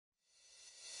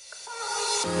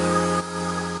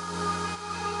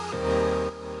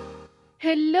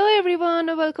Hello everyone,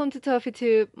 welcome to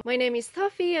ToffeeTube. My name is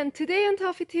Toffee and today on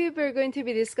ToffeeTube we're going to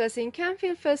be discussing Cannes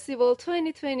Film Festival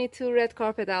 2022 red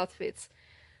carpet outfits.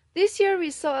 This year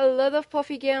we saw a lot of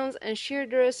puffy gowns and sheer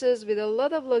dresses with a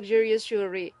lot of luxurious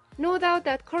jewelry. No doubt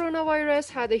that coronavirus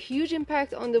had a huge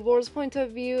impact on the world's point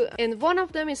of view, and one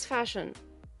of them is fashion.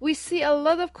 We see a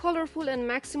lot of colorful and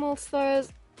maximal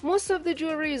styles. Most of the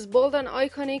jewelry is bold and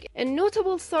iconic, and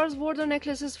notable stars wore the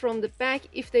necklaces from the back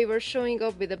if they were showing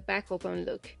up with a back open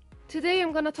look. Today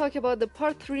I'm gonna talk about the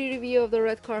part 3 review of the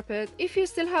red carpet. If you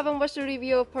still haven't watched the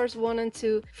review of parts 1 and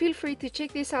 2, feel free to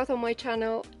check this out on my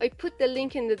channel. I put the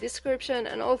link in the description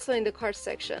and also in the card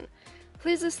section.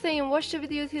 Please stay and watch the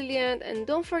video till the end, and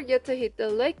don't forget to hit the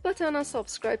like button and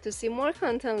subscribe to see more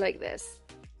content like this.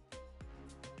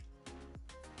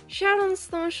 Sharon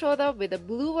Stone showed up with a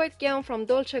blue-white gown from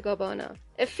Dolce & Gabbana,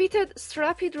 a fitted,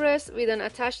 strappy dress with an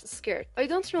attached skirt. I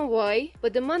don't know why,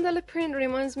 but the mandala print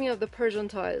reminds me of the Persian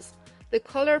tiles. The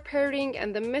color pairing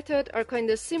and the method are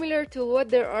kinda similar to what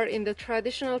there are in the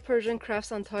traditional Persian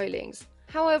crafts and tilings.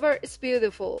 However, it's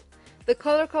beautiful. The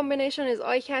color combination is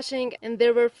eye-catching, and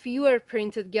there were fewer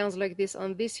printed gowns like this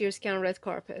on this year's Cannes red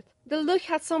carpet. The look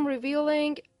had some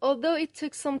revealing. Although it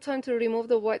took some time to remove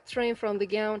the white train from the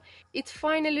gown, it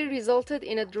finally resulted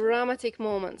in a dramatic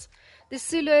moment. The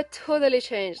silhouette totally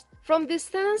changed. From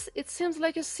distance, it seems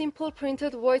like a simple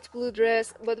printed white-blue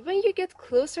dress, but when you get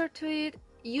closer to it,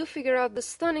 you figure out the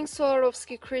stunning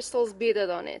Swarovski crystals beaded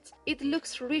on it. It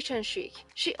looks rich and chic.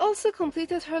 She also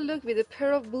completed her look with a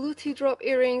pair of blue teardrop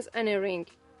earrings and a ring.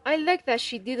 I like that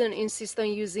she didn't insist on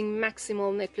using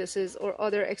maximal necklaces or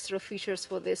other extra features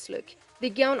for this look. The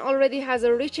gown already has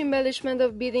a rich embellishment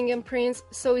of beading and prints,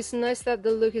 so it's nice that the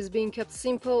look is being kept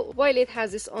simple while it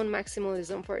has its own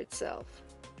maximalism for itself.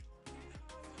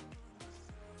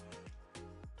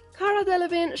 Cara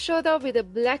Delevingne showed up with a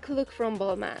black look from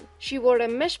Balmain. She wore a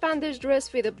mesh bandage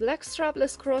dress with a black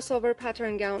strapless crossover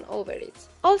pattern gown over it.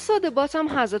 Also, the bottom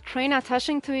has a train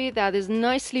attaching to it that is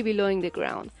nicely belowing the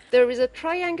ground. There is a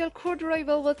triangle corduroy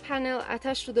velvet panel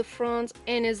attached to the front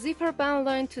and a zipper band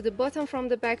line to the bottom from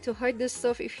the back to hide the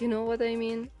stuff, if you know what I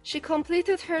mean. She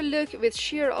completed her look with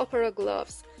sheer opera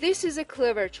gloves. This is a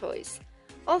clever choice.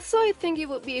 Also, I think it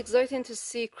would be exciting to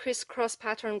see crisscross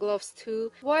pattern gloves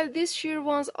too, while these sheer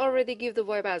ones already give the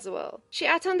vibe as well. She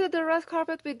attended the red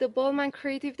carpet with the Balmain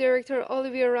creative director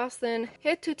Olivier Rousteing.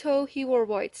 Head to toe he wore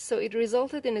white, so it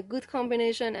resulted in a good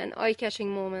combination and eye-catching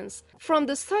moments. From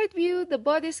the side view, the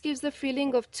bodice gives the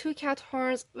feeling of two cat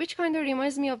horns, which kinda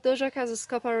reminds me of Doja Cat's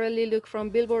Schiaparelli look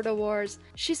from Billboard Awards.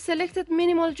 She selected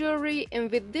minimal jewelry, and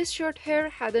with this short hair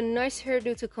had a nice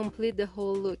hairdo to complete the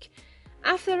whole look.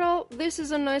 After all, this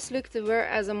is a nice look to wear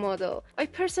as a model. I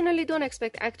personally don't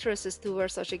expect actresses to wear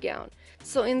such a gown.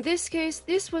 So in this case,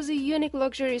 this was a unique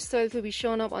luxury style to be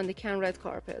shown up on the Cannes red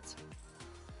carpet.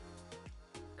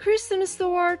 Kristen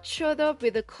Stewart showed up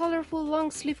with a colorful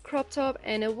long sleeve crop top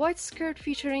and a white skirt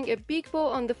featuring a big bow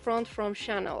on the front from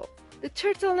Chanel. The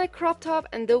turtleneck crop top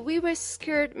and the V-waist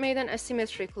skirt made an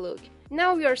asymmetric look.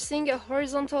 Now we are seeing a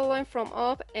horizontal line from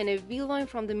up and a V-line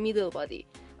from the middle body.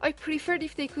 I preferred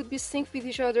if they could be synced with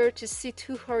each other to see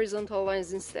two horizontal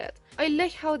lines instead. I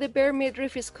like how the bare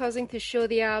midriff is causing to show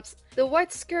the abs. The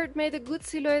white skirt made a good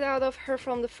silhouette out of her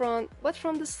from the front, but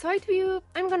from the side view,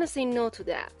 I'm gonna say no to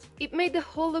that. It made the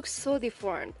whole look so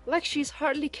deformed, like she's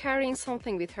hardly carrying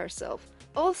something with herself.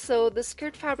 Also, the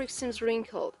skirt fabric seems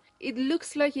wrinkled. It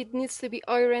looks like it needs to be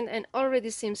ironed and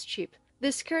already seems cheap.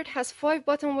 The skirt has 5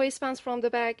 bottom waistbands from the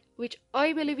back, which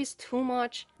I believe is too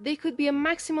much. They could be a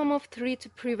maximum of 3 to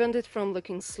prevent it from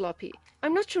looking sloppy.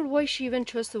 I'm not sure why she even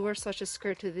chose to wear such a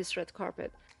skirt to this red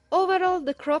carpet. Overall,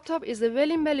 the crop top is a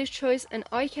well-embellished choice and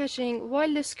eye-catching,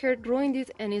 while the skirt ruined it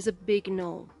and is a big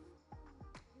no.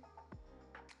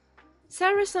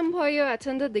 Sarah Sampaio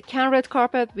attended the Cannes red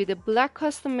carpet with a black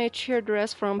custom-made sheer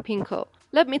dress from Pinko.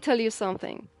 Let me tell you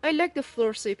something, I like the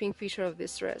floor sweeping feature of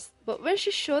this dress, but when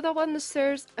she showed up on the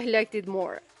stairs, I liked it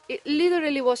more. It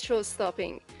literally was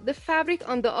show-stopping. The fabric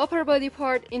on the upper body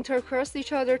part intercrossed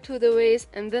each other to the waist,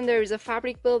 and then there is a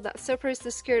fabric belt that separates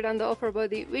the skirt and the upper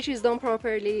body, which is done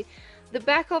properly. The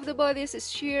back of the bodice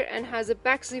is sheer and has a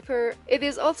back zipper. It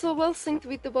is also well synced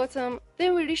with the bottom.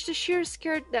 Then we reach the sheer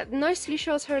skirt that nicely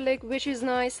shows her leg, which is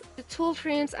nice. The tulle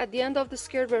trims at the end of the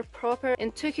skirt were proper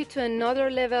and took it to another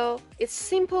level. It's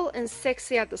simple and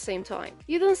sexy at the same time.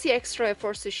 You don't see extra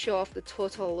efforts to show off the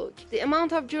total look. The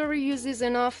amount of jewelry used is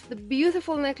enough. The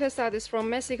beautiful necklace that is from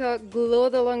Messica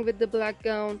glowed along with the black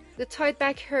gown. The tied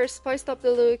back hair spiced up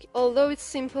the look. Although it's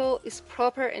simple, it's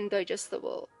proper and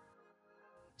digestible.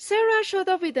 Sarah showed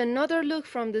up with another look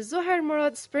from the Zohar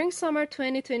Murad Spring-Summer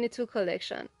 2022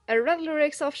 collection. A red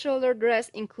lurex off-shoulder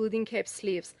dress including cape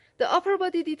sleeves. The upper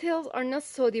body details are not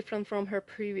so different from her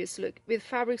previous look, with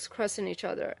fabrics crossing each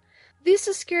other. This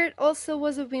skirt also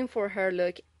was a win for her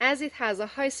look, as it has a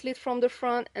high slit from the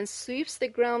front and sweeps the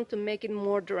ground to make it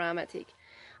more dramatic.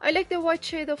 I like the white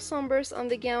shade of sunburst on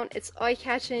the gown, it's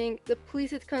eye-catching. The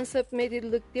pleated concept made it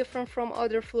look different from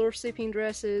other floor-sweeping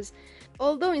dresses.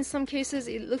 Although in some cases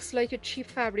it looks like a cheap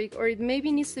fabric or it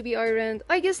maybe needs to be ironed,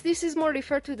 I guess this is more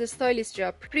referred to the stylist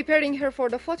job, preparing her for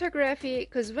the photography,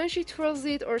 cause when she twirls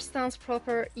it or stands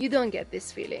proper, you don't get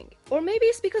this feeling. Or maybe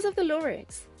it's because of the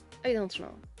lowerings. I don't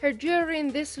know. Her jewelry in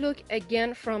this look,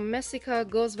 again from Messica,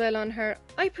 goes well on her.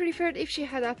 I preferred if she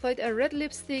had applied a red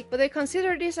lipstick, but I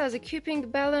consider this as a keeping the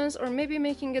balance or maybe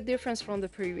making a difference from the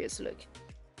previous look.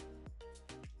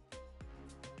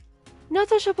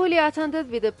 Natasha Poli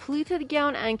attended with a pleated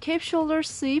gown and cape shoulders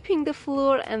sweeping the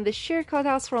floor and the sheer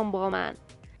cutouts from Balmain.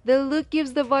 The look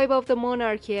gives the vibe of the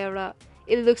monarchy era.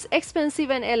 It looks expensive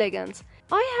and elegant.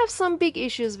 I have some big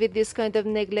issues with this kind of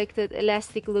neglected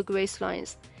elastic look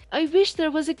waistlines. I wish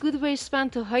there was a good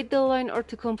waistband to hide the line or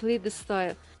to complete the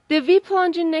style. The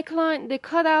V-plunging neckline, the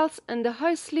cutouts, and the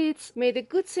high slits made a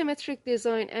good symmetric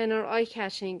design and are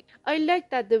eye-catching. I like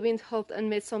that the wind helped and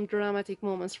made some dramatic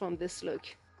moments from this look.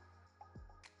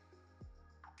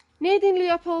 Nadine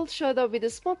Leopold showed up with a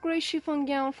smoke grey chiffon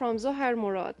gown from Zohar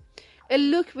Murad. A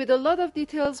look with a lot of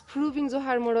details proving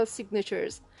Zohar Murad's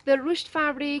signatures. The ruched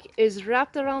fabric is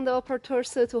wrapped around the upper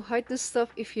torso to hide the stuff,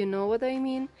 if you know what I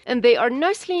mean. And they are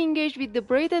nicely engaged with the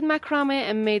braided macrame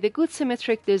and made a good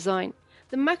symmetric design.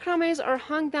 The macrames are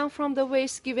hung down from the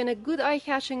waist, giving a good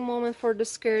eye-catching moment for the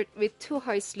skirt with two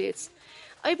high slits.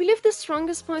 I believe the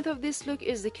strongest point of this look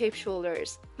is the cape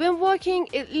shoulders. When walking,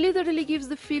 it literally gives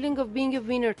the feeling of being a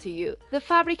winner to you. The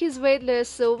fabric is weightless,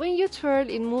 so when you twirl,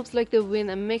 it moves like the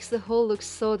wind and makes the whole look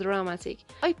so dramatic.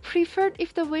 I preferred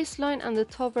if the waistline and the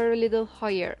top were a little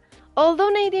higher. Although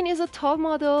Nadine is a tall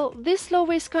model, this low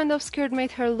waist kind of skirt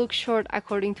made her look short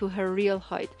according to her real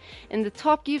height, and the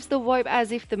top gives the vibe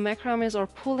as if the macrames are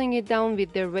pulling it down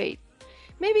with their weight.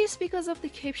 Maybe it's because of the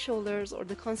cape shoulders or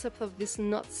the concept of this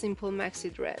not simple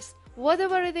maxi dress.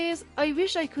 Whatever it is, I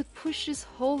wish I could push this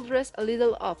whole dress a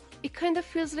little up. It kind of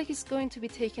feels like it's going to be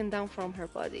taken down from her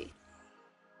body.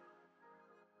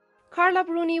 Carla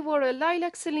Bruni wore a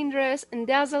lilac celine dress and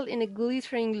dazzled in a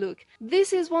glittering look.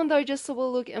 This is one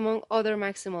digestible look among other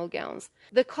maximal gowns.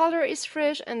 The color is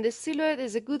fresh and the silhouette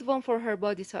is a good one for her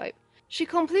body type. She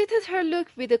completed her look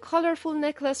with a colorful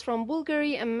necklace from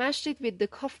Bulgari and matched it with the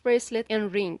cuff bracelet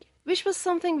and ring, which was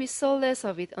something we saw less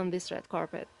of it on this red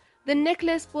carpet. The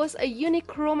necklace boasts a unique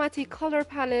chromatic color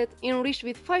palette enriched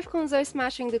with 5 kunzais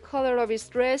matching the color of its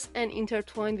dress and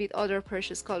intertwined with other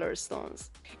precious color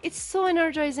stones. It's so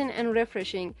energizing and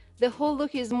refreshing. The whole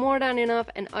look is more than enough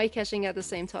and eye-catching at the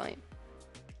same time.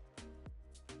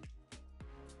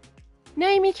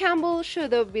 Naomi Campbell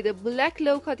showed up with a black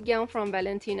low-cut gown from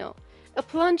Valentino. A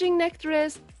plunging neck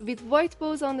dress with white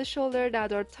bows on the shoulder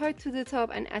that are tied to the top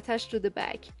and attached to the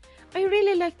back. I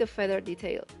really like the feather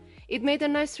detail. It made a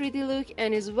nice 3D look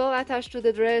and is well attached to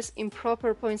the dress in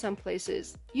proper points and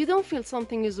places. You don't feel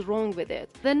something is wrong with it.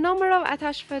 The number of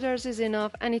attached feathers is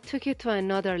enough and it took it to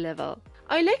another level.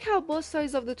 I like how both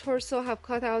sides of the torso have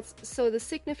cutouts, so the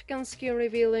significant skin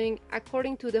revealing,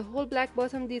 according to the whole black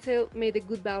bottom detail, made a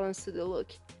good balance to the look.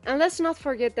 And let's not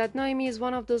forget that Naomi is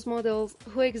one of those models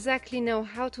who exactly know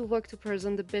how to work to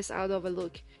present the best out of a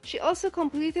look. She also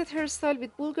completed her style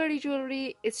with Bulgari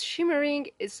jewelry. It's shimmering,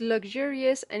 it's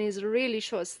luxurious, and is really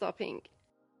show-stopping.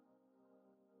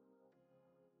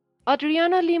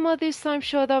 Adriana Lima this time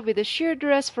showed up with a sheer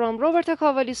dress from Roberto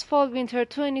Cavalli's Fall-Winter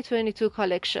 2022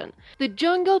 collection. The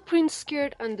jungle print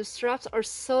skirt and the straps are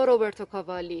so Roberto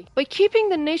Cavalli. By keeping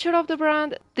the nature of the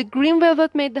brand, the green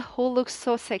velvet made the whole look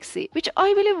so sexy, which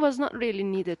I believe was not really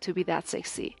needed to be that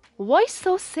sexy. Why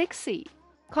so sexy?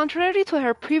 Contrary to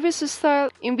her previous style,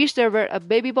 in which there were a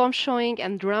baby bump showing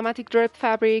and dramatic draped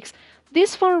fabrics,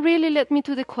 this one really led me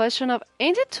to the question of,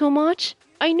 ain't it too much?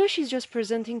 I know she's just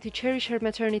presenting to cherish her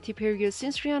maternity period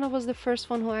since Rihanna was the first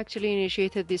one who actually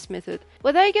initiated this method.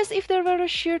 But I guess if there were a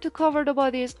sheer to cover the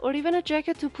bodies or even a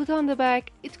jacket to put on the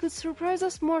back, it could surprise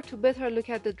us more to better look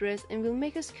at the dress and will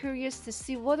make us curious to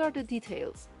see what are the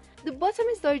details. The bottom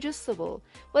is digestible,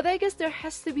 but I guess there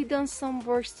has to be done some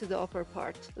works to the upper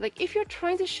part. Like if you're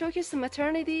trying to showcase the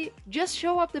maternity, just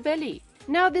show up the belly.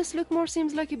 Now this look more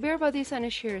seems like a bare bodice and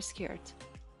a sheer skirt.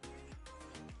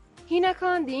 Hina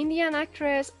Khan, the Indian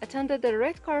actress, attended the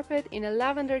red carpet in a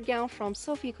lavender gown from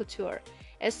Sophie Couture,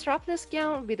 a strapless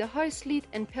gown with a high slit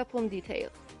and peplum detail.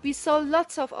 We saw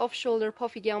lots of off-shoulder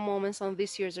puffy gown moments on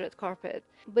this year's red carpet,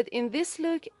 but in this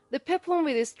look, the peplum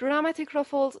with its dramatic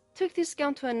ruffles took this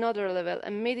gown to another level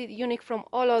and made it unique from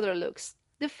all other looks.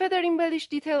 The feather-embellished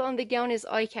detail on the gown is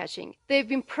eye-catching. They've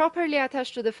been properly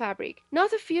attached to the fabric.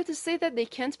 Not a few to say that they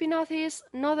can't be noticed,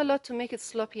 not a lot to make it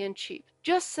sloppy and cheap.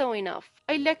 Just so enough.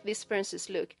 I like this princess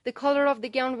look. The color of the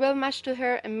gown well matched to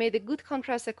her and made a good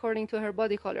contrast according to her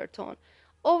body color tone.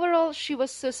 Overall, she was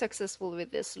so successful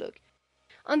with this look.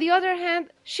 On the other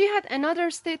hand, she had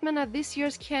another statement at this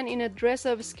year's Cannes in a dress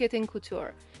of skating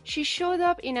couture. She showed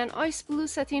up in an ice blue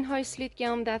satin high slit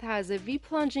gown that has a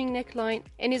V-plunging neckline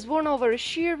and is worn over a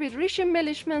sheer with rich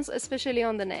embellishments, especially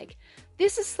on the neck.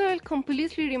 This style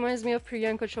completely reminds me of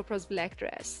Priyanka Chopra's black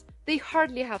dress. They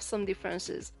hardly have some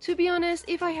differences. To be honest,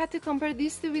 if I had to compare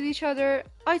these two with each other,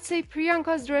 I'd say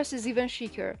Priyanka's dress is even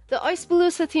chicer. The ice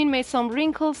blue satin made some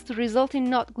wrinkles to result in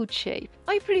not good shape.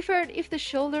 I preferred if the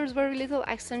shoulders were a little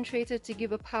accentuated to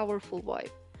give a powerful vibe.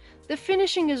 The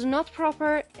finishing is not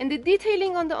proper, and the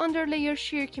detailing on the underlayer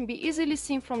sheer can be easily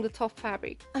seen from the top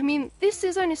fabric. I mean, this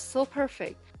design is so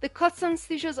perfect. The cuts and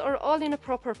stitches are all in a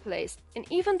proper place, and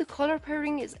even the color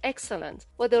pairing is excellent,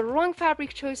 but the wrong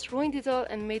fabric choice ruined it all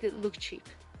and made it look cheap.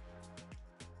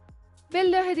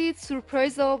 Bella Hadid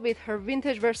surprised all with her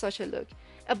vintage Versace look,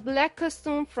 a black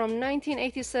costume from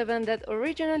 1987 that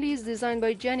originally is designed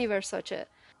by Gianni Versace.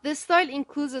 The style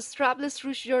includes a strapless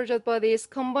ruched georgette bodice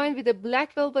combined with a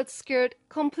black velvet skirt,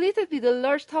 completed with a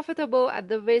large taffeta bow at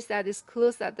the waist that is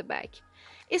closed at the back.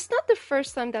 It's not the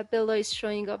first time that Bella is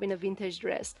showing up in a vintage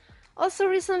dress. Also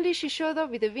recently she showed up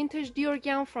with a vintage Dior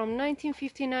gown from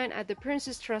 1959 at the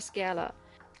Princess Trust Gala.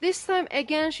 This time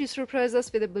again she surprised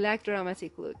us with a black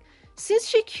dramatic look. Since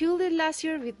she killed it last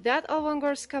year with that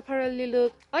avant-garde Schiaparelli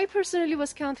look, I personally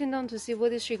was counting down to see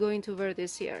what is she going to wear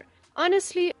this year.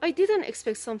 Honestly, I didn't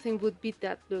expect something would beat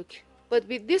that look. But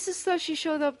with this style she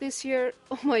showed up this year,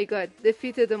 oh my god,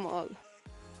 defeated them all.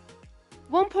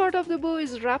 One part of the bow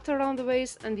is wrapped around the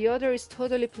waist and the other is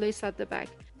totally placed at the back.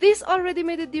 This already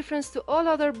made a difference to all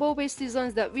other bow-based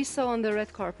designs that we saw on the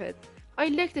red carpet. I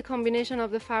like the combination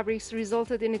of the fabrics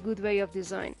resulted in a good way of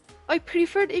design. I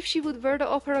preferred if she would wear the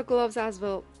opera gloves as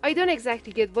well. I don't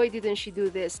exactly get why didn't she do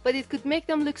this, but it could make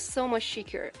them look so much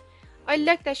chicer. I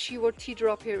like that she wore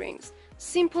teardrop earrings.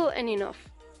 Simple and enough.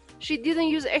 She didn't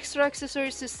use extra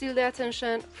accessories to steal the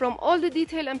attention. From all the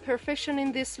detail and perfection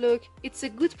in this look, it's a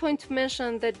good point to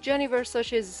mention that Gianni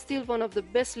Versace is still one of the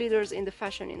best leaders in the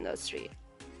fashion industry.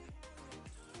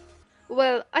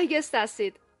 Well, I guess that's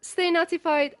it. Stay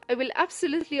notified. I will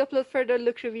absolutely upload further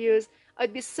look reviews.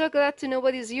 I'd be so glad to know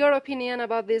what is your opinion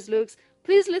about these looks.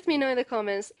 Please let me know in the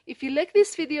comments. If you like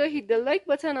this video, hit the like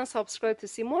button and subscribe to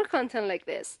see more content like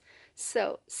this.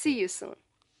 So, see you soon.